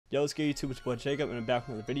Yo, what's good YouTube, it's your boy Jacob, and I'm back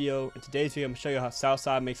with another video. In today's video, I'm going to show you how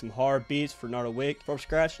Southside makes some hard beats for Nardo Wick from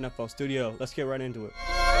scratch in FL Studio. Let's get right into it.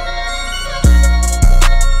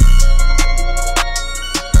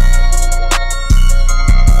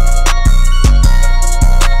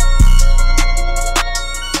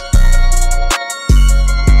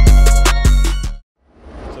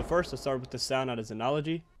 So first, let's start with the sound out as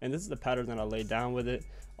analogy, and this is the pattern that I laid down with it.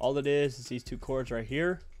 All it is these two chords right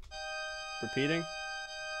here, repeating.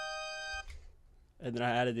 And then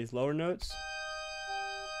I added these lower notes.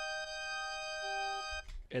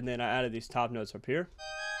 And then I added these top notes up here.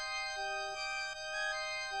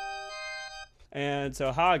 And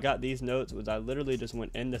so how I got these notes was I literally just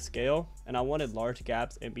went in the scale and I wanted large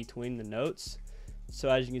gaps in between the notes. So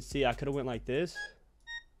as you can see, I could have went like this.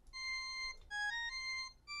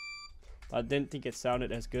 But I didn't think it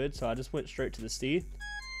sounded as good, so I just went straight to the C.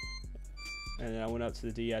 And then I went up to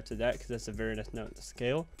the D after that because that's the very next note in the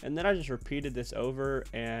scale. And then I just repeated this over,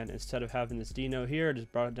 and instead of having this D note here, I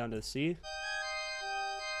just brought it down to the C.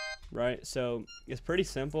 Right, so it's pretty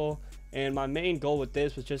simple. And my main goal with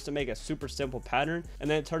this was just to make a super simple pattern and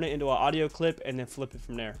then turn it into an audio clip and then flip it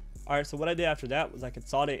from there. Alright, so what I did after that was I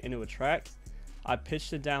consolidated it into a track. I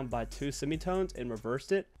pitched it down by 2 semitones and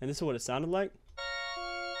reversed it. And this is what it sounded like.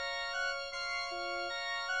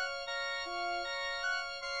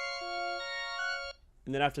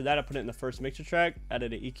 And then after that, I put it in the first mixer track,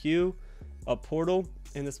 added an EQ, a portal,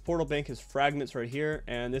 and this portal bank is fragments right here,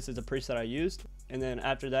 and this is a preset I used. And then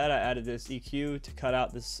after that, I added this EQ to cut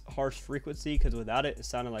out this harsh frequency, because without it, it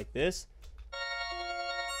sounded like this.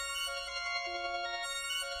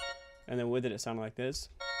 And then with it, it sounded like this.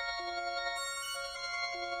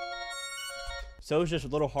 So it was just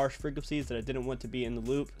little harsh frequencies that I didn't want to be in the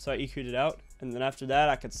loop, so I EQ'd it out. And then after that,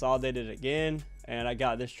 I consolidated it again, and I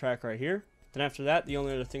got this track right here. Then after that, the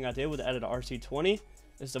only other thing I did was added an RC20.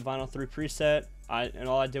 It's the Vinyl 3 preset. And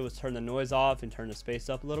all I did was turn the noise off and turn the space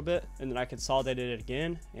up a little bit. And then I consolidated it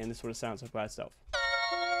again, and this is what it sounds like by itself.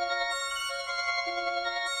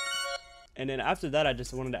 And then after that, I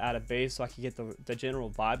just wanted to add a bass so I could get the general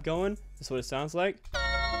vibe going. This is what it sounds like.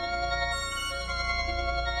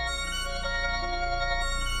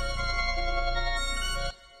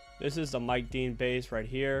 This is the Mike Dean bass right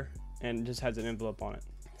here, and it just has an envelope on it.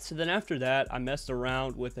 So then after that, I messed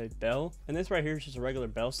around with a bell, and this right here is just a regular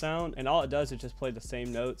bell sound, and all it does is just play the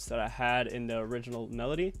same notes that I had in the original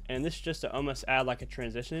melody, and this is just to almost add like a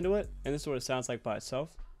transition into it, and this is what it sounds like by itself.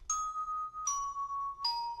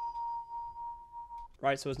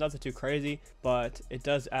 Right, so it's nothing too crazy, but it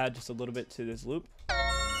does add just a little bit to this loop.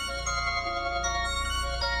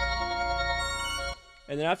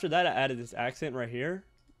 And then after that, I added this accent right here.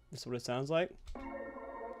 This is what it sounds like.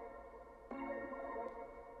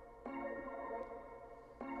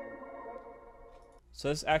 So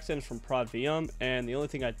this accent is from Preivew, and the only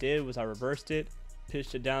thing I did was I reversed it,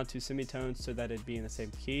 pitched it down 2 semitones so that it'd be in the same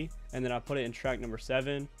key, and then I put it in track number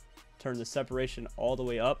 7, turned the separation all the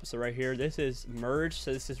way up. So right here, this is merged,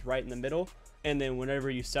 so this is right in the middle, and then whenever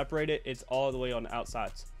you separate it, it's all the way on the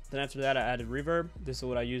outsides. Then after that, I added reverb. This is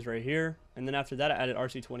what I use right here, and then after that, I added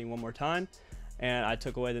RC20 one more time, and I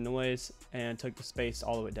took away the noise and took the space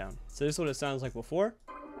all the way down. So this is what it sounds like before.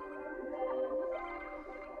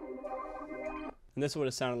 And this is what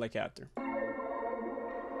it sounded like after.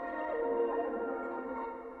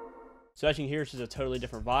 So as you can hear, it's just a totally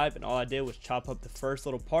different vibe, and all I did was chop up the first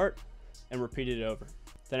little part and repeated it over.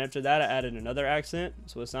 Then after that, I added another accent.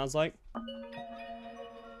 So what it sounds like.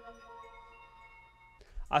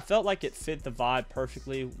 I felt like it fit the vibe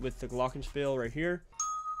perfectly with the glockenspiel right here.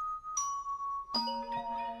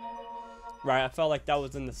 Right, I felt like that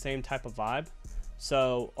was in the same type of vibe.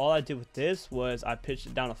 So all I did with this was I pitched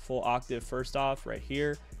it down a full octave first off right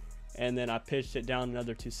here, and then I pitched it down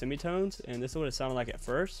another 2 semitones, and this is what it sounded like at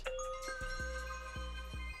first.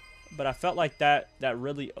 But I felt like that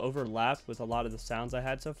really overlapped with a lot of the sounds I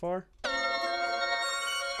had so far.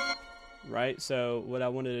 Right, so what I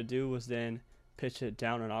wanted to do was then pitch it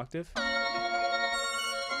down an octave.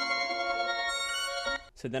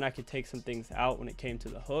 So then I could take some things out when it came to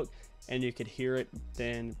the hook, and you could hear it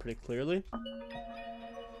then pretty clearly.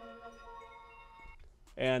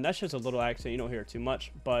 And that's just a little accent, you don't hear it too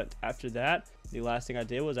much. But after that, the last thing I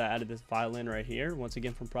did was I added this violin right here, once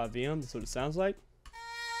again from Preivew. This is what it sounds like.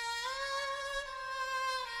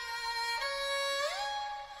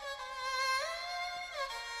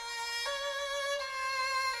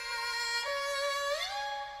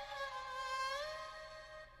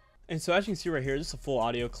 And so as you can see right here, this is a full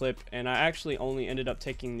audio clip, and I actually only ended up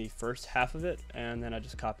taking the first half of it, and then I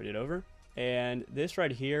just copied it over. and this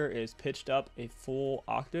right here is pitched up a full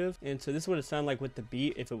octave, and so this is what it sounded like with the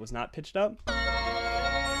beat if it was not pitched up.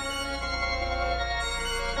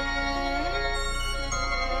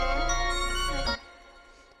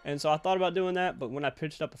 And so I thought about doing that, but when I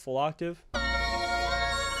pitched up a full octave, I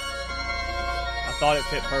thought it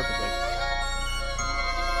fit perfectly.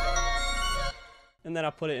 And then I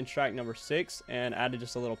put it in track number 6 and added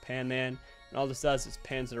just a little pan man. And all this does is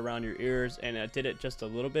pans it around your ears, and I did it just a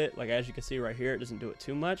little bit. Like as you can see right here, it doesn't do it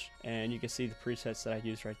too much. And you can see the presets that I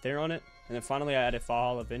used right there on it. And then finally I added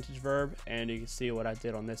Valhalla vintage verb, and you can see what I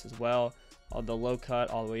did on this as well. All the low cut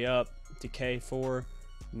all the way up, decay 4,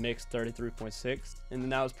 mix 33.6, and then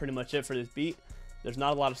that was pretty much it for this beat. There's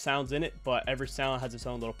not a lot of sounds in it, but every sound has its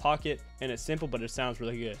own little pocket, and it's simple, but it sounds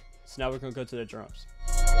really good. So now we're gonna go to the drums.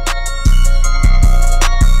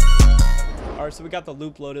 Alright, so we got the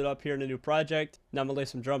loop loaded up here in the new project. Now I'm gonna lay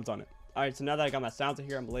some drums on it. Alright, so now that I got my sounds in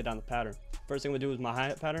here, I'm gonna lay down the pattern. First thing I'm gonna do is my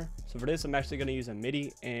hi-hat pattern. So for this, I'm actually gonna use a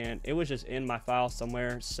MIDI, and it was just in my file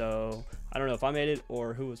somewhere, so I don't know if I made it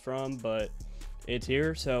or who it was from, but it's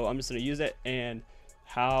here, so I'm just gonna use it. And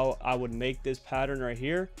how I would make this pattern right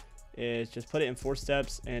here is just put it in 4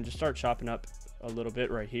 steps and just start chopping up a little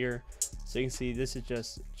bit right here. So you can see this is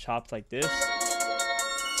just chopped like this,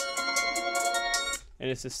 and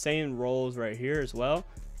it's the same rolls right here as well,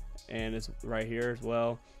 and it's right here as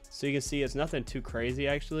well. So you can see it's nothing too crazy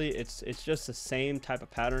actually. It's just the same type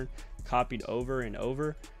of pattern copied over and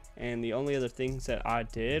over. And the only other things that I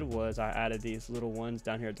did was I added these little ones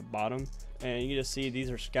down here at the bottom, and you can just see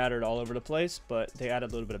these are scattered all over the place, but they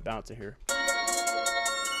added a little bit of bounce in here.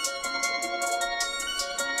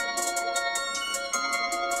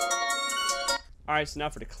 Alright, so now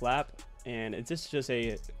for the clap, and it's just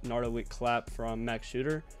a Nardo Wick clap from Max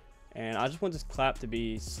Shooter, and I just want this clap to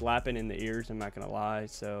be slapping in the ears, I'm not gonna lie,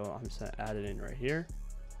 so I'm just gonna add it in right here.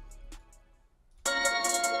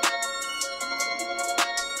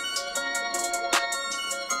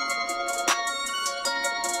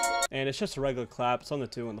 And it's just a regular clap. It's on the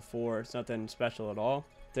 2 and the 4. It's nothing special at all.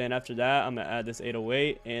 Then after that, I'm gonna add this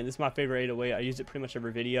 808, and this is my favorite 808. I use it pretty much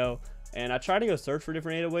every video, and I try to go search for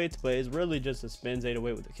different 808s, but it's really just a spins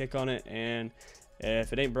 808 with a kick on it, and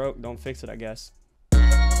if it ain't broke, don't fix it, I guess.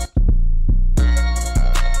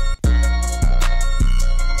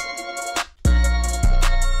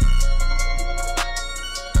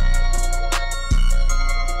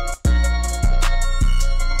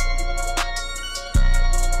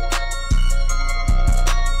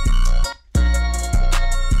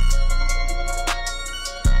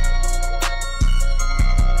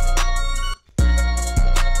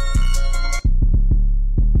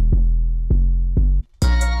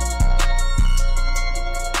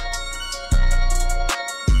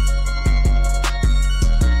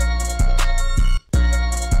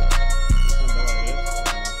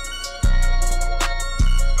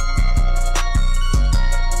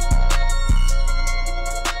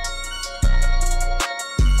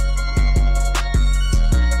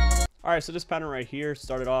 Alright, so this pattern right here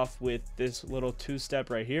started off with this little 2-step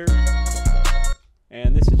right here,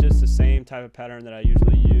 and this is just the same type of pattern that I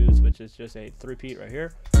usually use, which is just a 3-peat right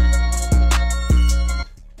here.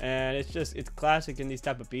 And it's classic in these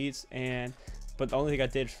type of beats, but the only thing I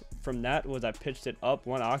did from that was I pitched it up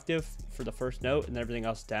 1 octave for the first note and everything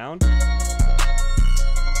else down.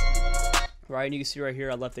 Right, and you can see right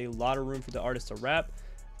here I left a lot of room for the artist to rap,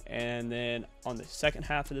 and then on the second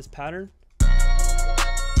half of this pattern,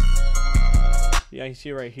 yeah, you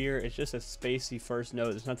see right here, it's just a spacey first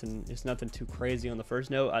note. It's nothing too crazy on the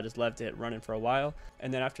first note. I just left it running for a while,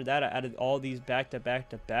 and then after that I added all these back to back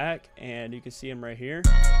to back, and you can see them right here.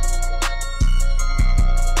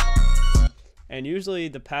 And usually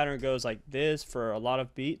the pattern goes like this for a lot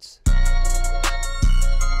of beats, but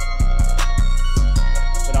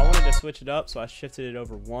I wanted to switch it up, so I shifted it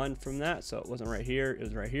over 1 from that, so it wasn't right here, it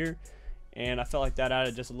was right here. And I felt like that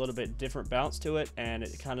added just a little bit different bounce to it, and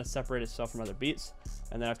it kind of separated itself from other beats.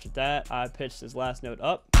 And then after that, I pitched this last note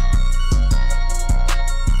up,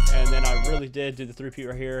 and then I really did do the 3-peat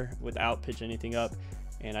right here without pitching anything up.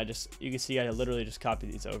 And you can see I literally just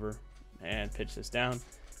copied these over and pitched this down.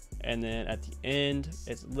 And then at the end,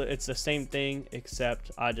 it's the same thing,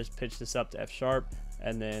 except I just pitched this up to F sharp,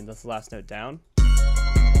 and then the last note down.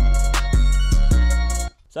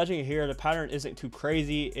 So as you can hear, the pattern isn't too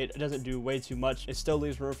crazy. It doesn't do way too much. It still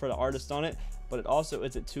leaves room for the artist on it, but it also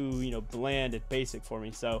isn't too, bland and basic for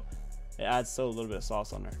me. So it adds still a little bit of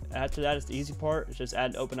sauce on there. After that is the easy part. It's just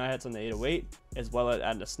adding open hi-hats on the 808, as well as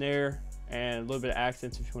adding a snare and a little bit of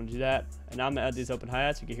accents if you want to do that. And now I'm gonna add these open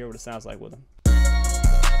hi-hats. You can hear what it sounds like with them.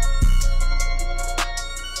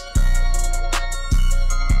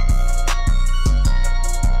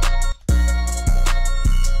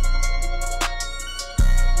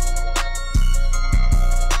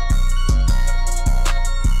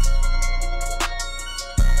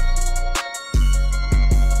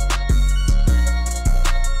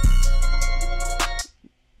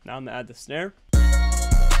 add the snare.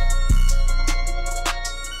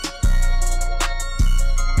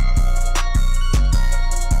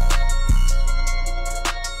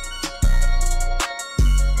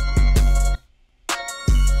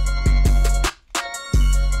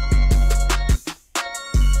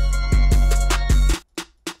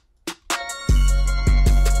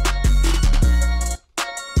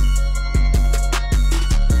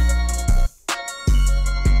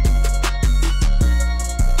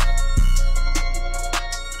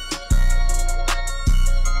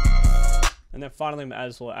 And then finally, I'm gonna add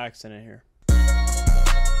this little accent in here.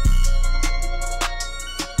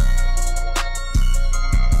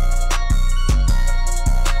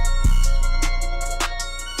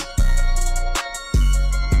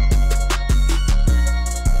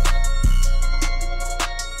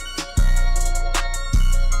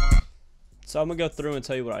 So I'm gonna go through and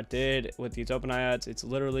tell you what I did with these open hi-hats. It's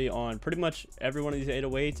literally on pretty much every one of these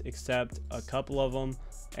 808s except a couple of them,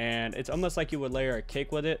 and it's almost like you would layer a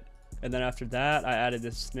cake with it. And then after that, I added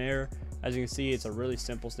this snare. As you can see, it's a really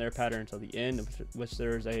simple snare pattern until the end, which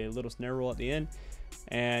there's a little snare roll at the end,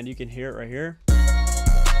 and you can hear it right here.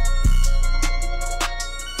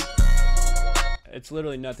 It's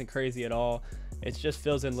literally nothing crazy at all. It just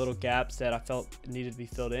fills in little gaps that I felt needed to be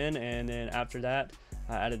filled in, and then after that,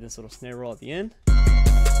 I added this little snare roll at the end.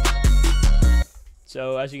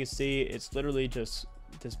 So as you can see, it's literally just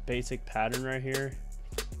this basic pattern right here.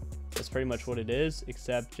 That's pretty much what it is,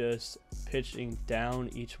 except just pitching down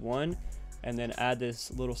each one, and then add this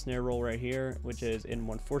little snare roll right here, which is in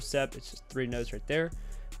 1/4 step. It's just 3 notes right there,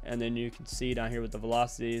 and then you can see down here with the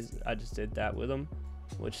velocities, I just did that with them,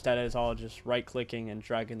 which that is all just right clicking and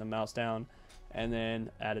dragging the mouse down, and then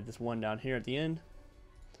added this one down here at the end,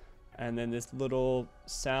 and then this little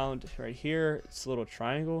sound right here, it's a little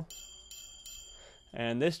triangle,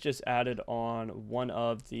 and this just added on one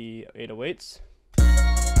of the 808s.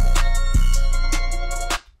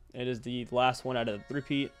 It is the last one out of the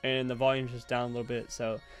repeat, and the volume's just down a little bit,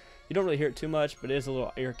 so you don't really hear it too much, but it is a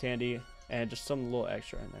little ear candy and just some little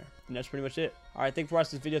extra in there. And that's pretty much it. Alright, thanks for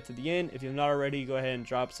watching this video to the end. If you've not already, go ahead and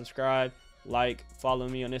drop subscribe, like, follow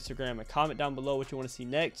me on Instagram, and comment down below what you want to see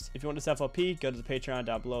next. If you want this FLP, go to the Patreon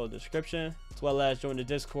down below in the description, as well as join the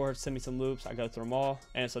Discord, send me some loops, I go through them all.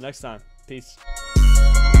 And until next time, peace.